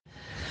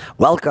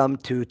Welcome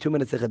to 2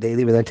 Minutes Sikha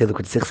Daily. We're learning to look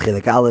at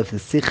Chelek Alef, the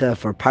Sikha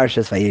for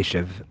Parshas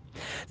Vayeshev.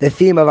 The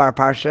theme of our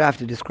parsha,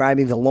 after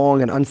describing the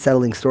long and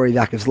unsettling story of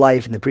Yaakov's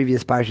life in the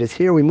previous parshas,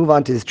 here we move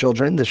on to his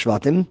children, the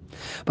Shvatim.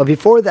 But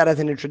before that, as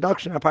an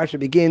introduction, our parsha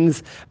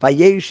begins,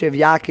 Vayeshev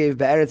Yaakov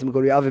be'eretz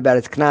Meguriyav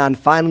be'eretz Canaan.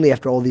 Finally,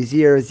 after all these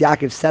years,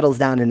 Yaakov settles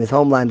down in his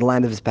homeland, the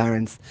land of his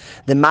parents.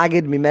 The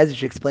Maggid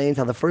Mimezich explains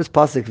how the first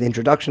pasuk, the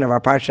introduction of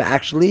our parsha,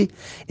 actually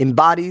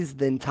embodies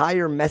the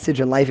entire message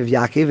and life of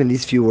Yaakov in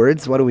these few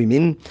words. What do we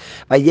mean?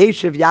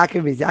 Vayeshev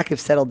Yaakov means Yaakov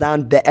settled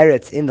down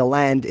be'eretz, in the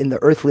land, in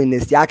the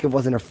earthliness. Yaakov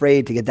wasn't afraid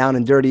to get down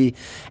and dirty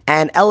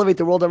and elevate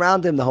the world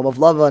around him, the home of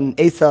Lavan,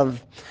 Esav.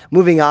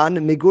 Moving on,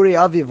 Meguri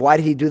Aviv, why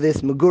did he do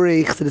this?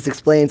 Meguri, Chassidus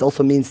explains,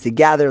 also means to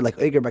gather, like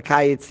Oiger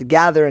Bakayitz, to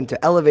gather and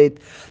to elevate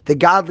the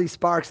godly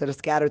sparks that are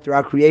scattered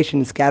throughout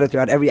creation, scattered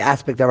throughout every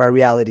aspect of our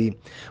reality.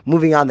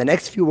 Moving on, the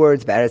next few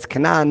words, Be'eretz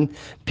Canaan,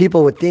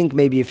 people would think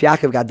maybe if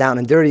Yaakov got down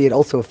and dirty, it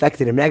also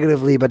affected him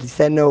negatively, but he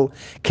said no.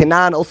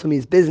 Canaan also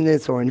means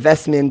business or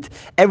investment.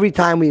 Every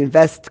time we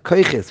invest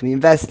koiches, we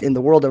invest in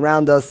the world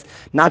around us,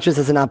 not just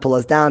as an pull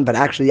us down, but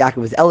actually Yaakov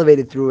was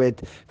elevated through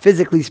it.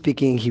 Physically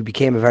speaking, he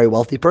became a very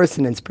wealthy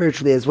person, and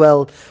spiritually as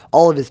well,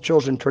 all of his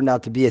children turned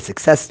out to be a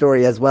success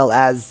story, as well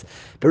as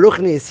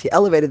Beruchnis, he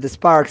elevated the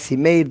sparks, he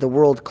made the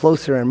world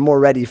closer and more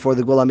ready for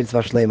the Gula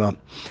Mitzvah Shlema.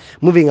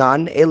 Moving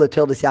on, Ela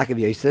Tildes Yaakov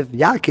Yosef.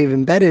 Yaakov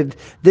embedded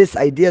this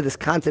idea, this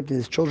concept in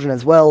his children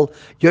as well.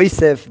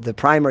 Yosef, the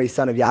primary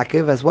son of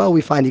Yaakov, as well,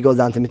 we find he goes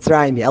down to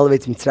Mitzrayim, he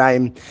elevates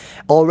Mitzrayim.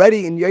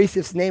 Already in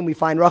Yosef's name, we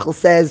find Rachel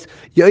says,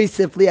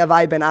 Yosef li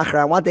avai ben achar,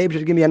 I want the Abishah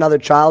to give me another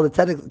child.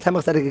 The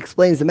Tzemach Tzedek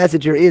explains the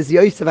message here is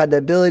Yosef had the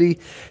ability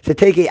to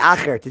take a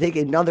acher, to take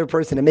another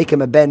person and make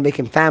him a ben, make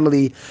him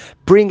family,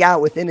 bring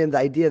out within him the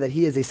idea that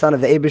he is a son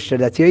of the Abishah.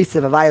 That's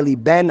Yosef avai li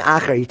ben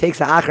achar. He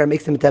takes a acher and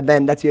makes him into a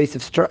ben. That's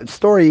Yosef's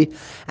story.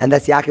 And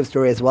that's Yaakov's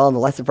story as well. And the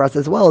lesson for us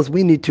as well is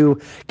we need to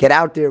get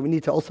out there. We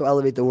need to also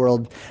elevate the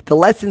world. The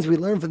lessons we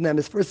learn from them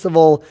is, first of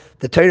all,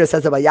 the Torah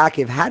says about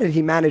Yaakov, how did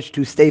he manage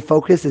to stay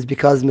focused? Is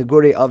because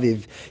Meguri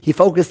Aviv. He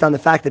focused on the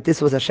fact that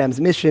this was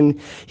Hashem's mission.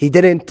 He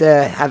didn't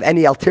have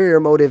any ulterior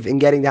motive in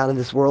getting down in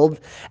this world.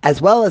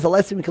 As well as a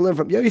lesson we can learn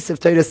from Yosef.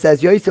 Torah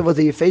says Yosef was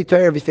a Yifei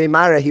Torah V'Yifei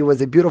Mara. He was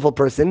a beautiful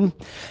person.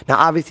 Now,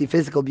 obviously,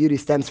 physical beauty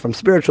stems from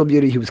spiritual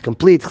beauty. He was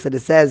complete. It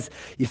says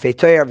Yifei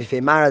Torah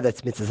V'Yifei Mara.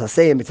 That's Mitzvah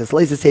Hasei, Mitzvah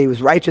Leisasei. He was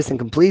righteous and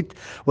complete.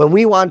 When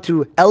we want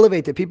to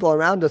elevate the people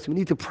around us, we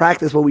need to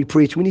practice what we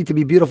preach. We need to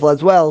be beautiful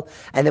as well.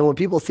 And then when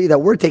people see that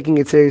we're taking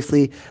it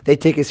seriously, they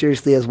take it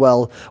seriously as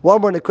well. One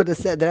more Nakuda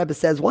said, the Rebbe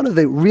says, one of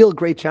the real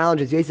great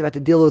challenges Yosef had to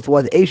deal with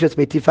was Eshes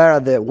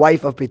Beitifera, the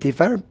wife of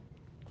Beitifera.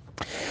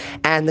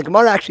 And the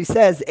Gemara actually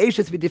says,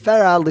 Eshes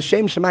B'Tifera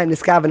l'shem Shemayim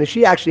niskaven.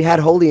 She actually had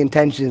holy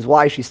intentions.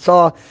 Why? She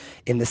saw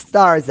in the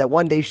stars that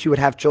one day she would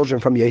have children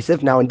from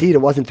Yosef. Now, indeed,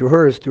 it wasn't through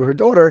her, it was through her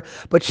daughter,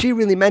 but she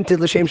really meant it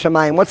l'shem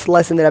Shemayim. What's the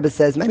lesson that Rebbe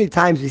says? Many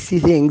times we see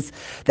things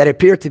that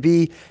appear to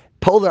be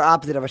polar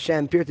opposite of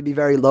Hashem, appear to be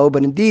very low,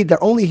 but indeed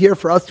they're only here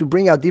for us to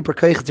bring out deeper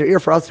koiches. They're here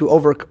for us to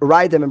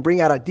override them and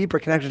bring out a deeper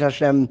connection to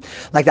Hashem.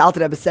 Like the Alter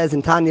Rebbe says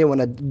in Tanya, when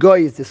a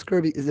goy is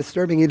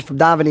disturbing it from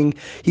davening,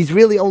 he's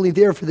really only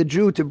there for the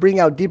Jew to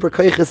bring out deeper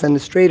koiches and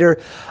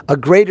a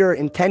greater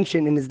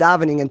intention in his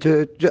davening, and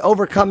to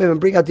overcome him and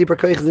bring out deeper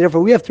koiches. And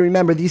therefore, we have to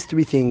remember these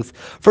three things.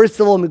 First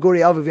of all, Meguri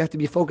Aviv, we have to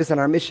be focused on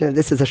our mission.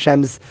 This is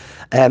Hashem's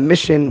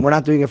mission. We're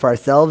not doing it for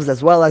ourselves,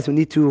 as well as we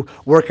need to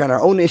work on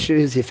our own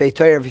issues, Yifei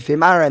Torah, Yifei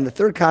Mara, and the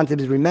third concept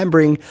is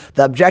remembering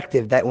the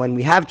objective, that when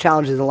we have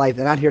challenges in life,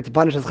 they're not here to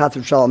punish us, chas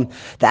v'shalom,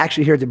 they're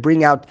actually here to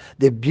bring out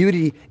the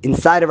beauty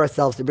inside of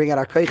ourselves, to bring out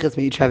our koiches.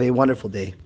 May each have a wonderful day.